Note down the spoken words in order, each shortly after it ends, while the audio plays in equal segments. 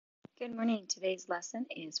Good morning. Today's lesson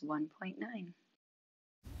is 1.9.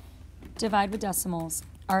 Divide with decimals.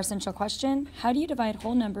 Our essential question: how do you divide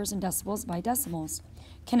whole numbers and decimals by decimals?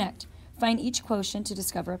 Connect. Find each quotient to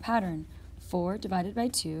discover a pattern. 4 divided by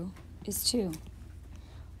 2 is 2.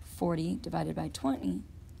 40 divided by 20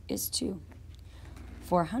 is 2.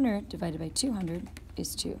 400 divided by 200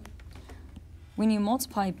 is 2. When you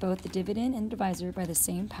multiply both the dividend and the divisor by the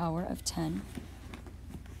same power of 10,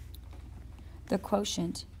 the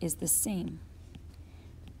quotient is the same.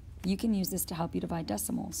 You can use this to help you divide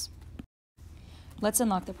decimals. Let's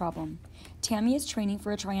unlock the problem. Tammy is training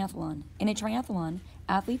for a triathlon. In a triathlon,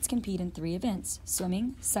 athletes compete in 3 events: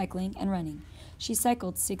 swimming, cycling, and running. She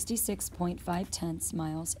cycled 66.5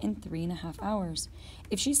 miles in 3.5 hours.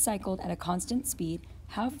 If she cycled at a constant speed,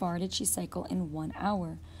 how far did she cycle in 1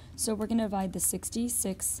 hour? So we're going to divide the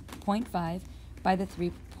 66.5 by the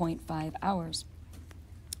 3.5 hours.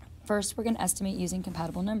 First, we're going to estimate using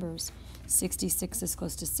compatible numbers. 66 is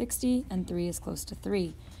close to 60, and 3 is close to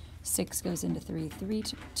 3. 6 goes into 3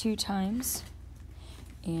 two times,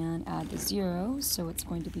 and add the 0, so it's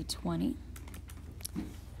going to be 20.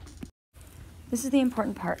 This is the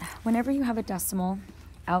important part. Whenever you have a decimal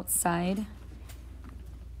outside,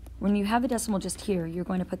 when you have the decimal just here, you're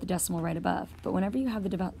going to put the decimal right above. But whenever you have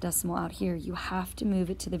the decimal out here, you have to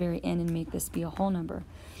move it to the very end and make this be a whole number.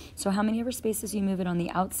 So how many ever spaces you move it on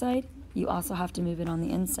the outside, you also have to move it on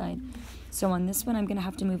the inside. So on this one, I'm going to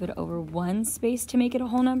have to move it over 1 space to make it a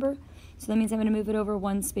whole number. So that means I'm going to move it over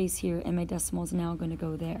 1 space here, and my decimal is now going to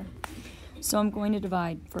go there. So I'm going to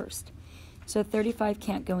divide first. So 35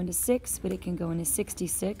 can't go into 6, but it can go into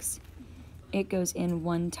 66. It goes in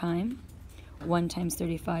 1 time. 1 times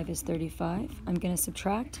 35 is 35. I'm going to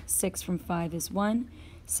subtract. 6 from 5 is 1.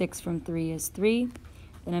 6 from 3 is 3.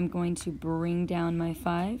 Then I'm going to bring down my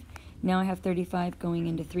 5. Now I have 35 going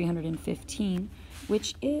into 315,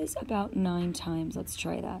 which is about 9 times. Let's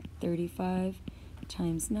try that. 35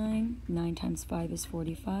 times 9. 9 times 5 is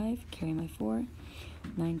 45. Carry my 4.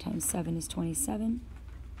 9 times 7 is 27.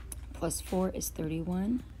 Plus 4 is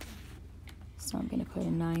 31. So I'm going to put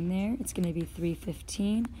a 9 there. It's going to be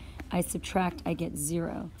 315. I subtract, I get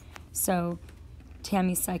 0. So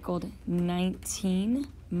Tammy cycled 19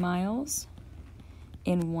 miles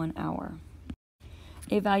in 1 hour.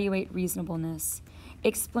 Evaluate reasonableness.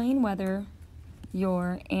 Explain whether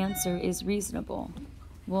your answer is reasonable.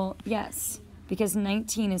 Well, yes, because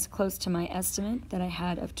 19 is close to my estimate that I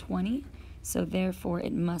had of 20, so therefore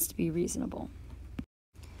it must be reasonable.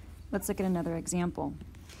 Let's look at another example.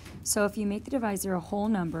 So if you make the divisor a whole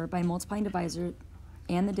number by multiplying divisor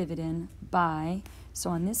and the dividend by,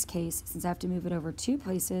 so in this case, since I have to move it over 2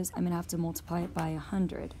 places, I'm going to have to multiply it by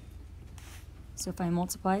 100. So if I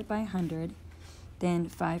multiply it by 100, then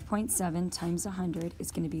 5.7 times 100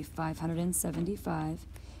 is going to be 575,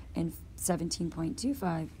 and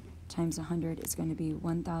 17.25 times 100 is going to be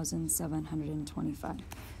 1,725.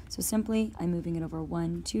 So simply, I'm moving it over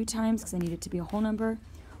 2 times because I need it to be a whole number.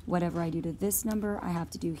 Whatever I do to this number, I have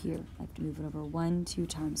to do here. I have to move it over 2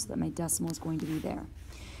 times so that my decimal is going to be there.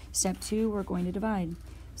 Step 2, we're going to divide.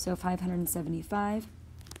 So 575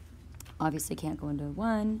 obviously can't go into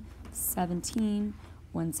 1, 17,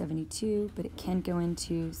 172, but it can go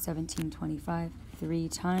into 1725 3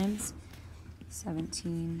 times.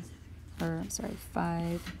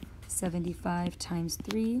 575 times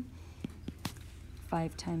 3.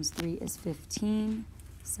 5 times 3 is 15.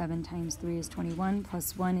 7 times 3 is 21,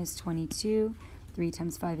 plus 1 is 22. 3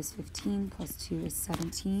 times 5 is 15, plus 2 is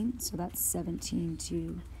 17. So that's 17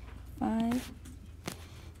 to 5.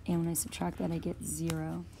 And when I subtract that, I get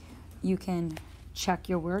 0. You can check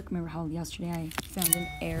your work. Remember how yesterday I found an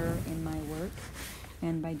error in my work?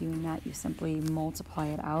 And by doing that, you simply multiply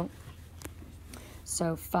it out.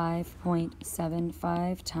 So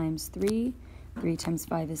 5.75 times 3. 3 times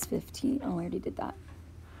 5 is 15. Oh, I already did that.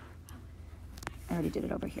 I already did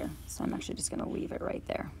it over here, so I'm actually just going to leave it right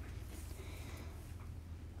there.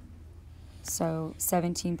 So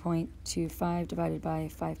 17.25 divided by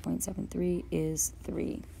 5.73 is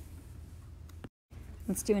 3.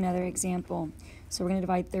 Let's do another example. So we're going to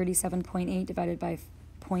divide 37.8 divided by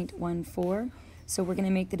 0.14. So we're going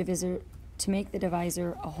to make the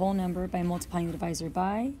divisor a whole number by multiplying the divisor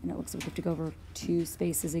by, and it looks like we have to go over 2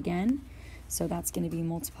 spaces again. So that's going to be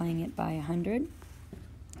multiplying it by 100.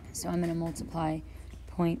 So I'm going to multiply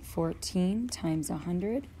 0.14 times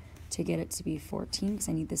 100 to get it to be 14, because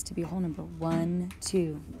I need this to be a whole number. 1,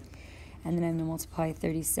 2. And then I'm going to multiply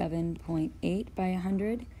 37.8 by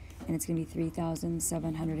 100, and it's going to be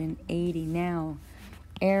 3,780. Now,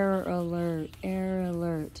 error alert, error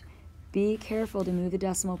alert. Be careful to move the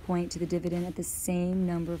decimal point to the dividend at the same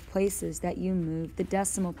number of places that you move the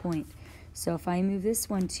decimal point. So if I move this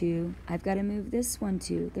one 2, I've got to move this one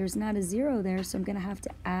 2. There's not a 0 there, so I'm going to have to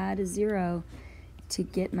add a 0 to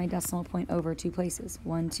get my decimal point over 2 places.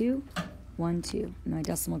 1, 2, 1, 2. And my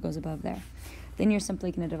decimal goes above there. Then you're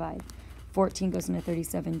simply going to divide. 14 goes into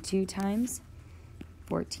 37 2 times.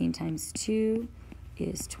 14 times 2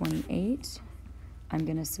 is 28. I'm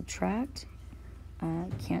going to subtract.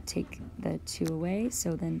 Can't take the 2 away,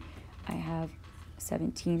 so then I have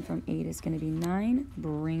 17 from 8 is going to be 9.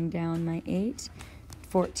 Bring down my 8.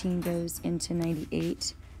 14 goes into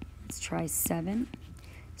 98. Let's try 7.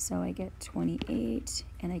 So I get 28,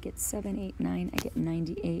 and I get 7, 8, 9. I get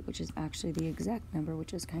 98, which is actually the exact number,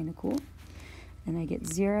 which is kind of cool. And I get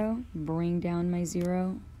 0. Bring down my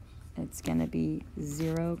 0. It's going to be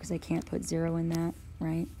 0 because I can't put 0 in that,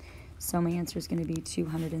 right? So my answer is going to be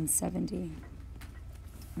 270.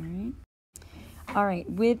 All right,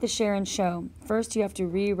 with the share and show, first you have to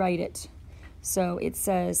rewrite it. So it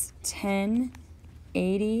says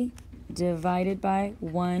 1080 divided by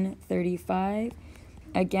 135.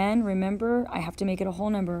 Again, remember, I have to make it a whole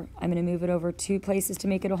number. I'm going to move it over 2 places to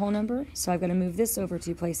make it a whole number. So I've got to move this over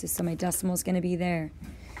 2 places, so my decimal is going to be there.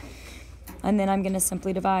 And then I'm going to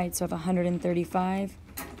simply divide. So I have 135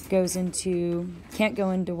 goes into, can't go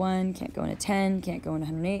into 1, can't go into 10, can't go into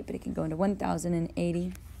 108, but it can go into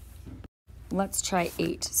 1080. Let's try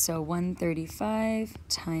 8. So 135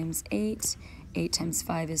 times 8. 8 times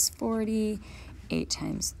 5 is 40. 8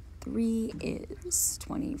 times 3 is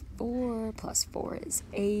 24. Plus 4 is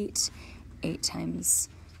 8. 8 times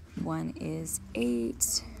 1 is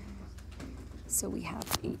 8. So we have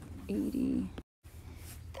 880.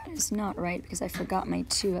 That is not right because I forgot my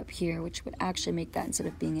 2 up here, which would actually make that, instead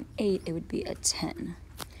of being an 8, it would be a 10.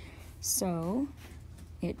 So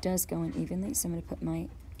it does go in evenly. So I'm going to put my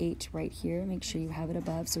 8 right here. Make sure you have it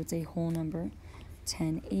above so it's a whole number.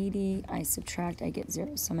 1080. I subtract, I get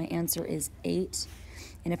 0. So my answer is 8.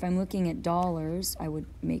 And if I'm looking at dollars, I would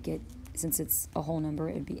make it, since it's a whole number,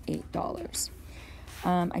 it would be $8.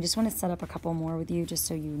 I just want to set up a couple more with you just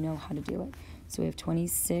so you know how to do it. So we have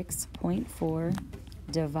 26.4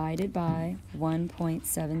 divided by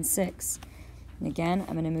 1.76. And again,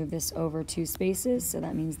 I'm going to move this over 2 spaces, so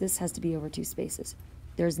that means this has to be over 2 spaces.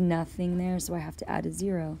 There's nothing there, so I have to add a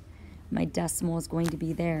 0. My decimal is going to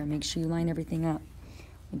be there. Make sure you line everything up.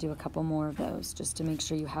 I'll do a couple more of those just to make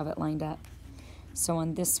sure you have it lined up. So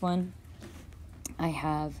on this one, I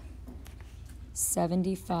have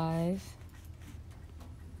 75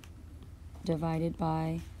 divided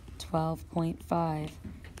by 12.5. I'm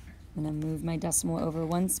going to move my decimal over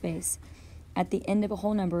 1 space. At the end of a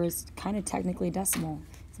whole number is kind of technically decimal.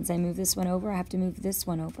 Since I move this one over, I have to move this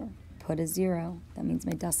one over. Put a 0. That means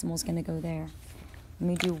my decimal is going to go there. Let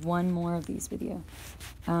me do one more of these with you.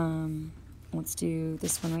 Let's do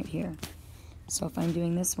this one right here. So if I'm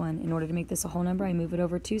doing this one, in order to make this a whole number, I move it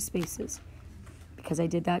over 2 spaces. Because I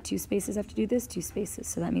did that 2 spaces, I have to do this 2 spaces.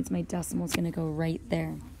 So that means my decimal is going to go right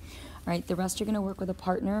there. All right, the rest you're going to work with a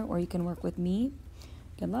partner, or you can work with me.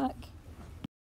 Good luck.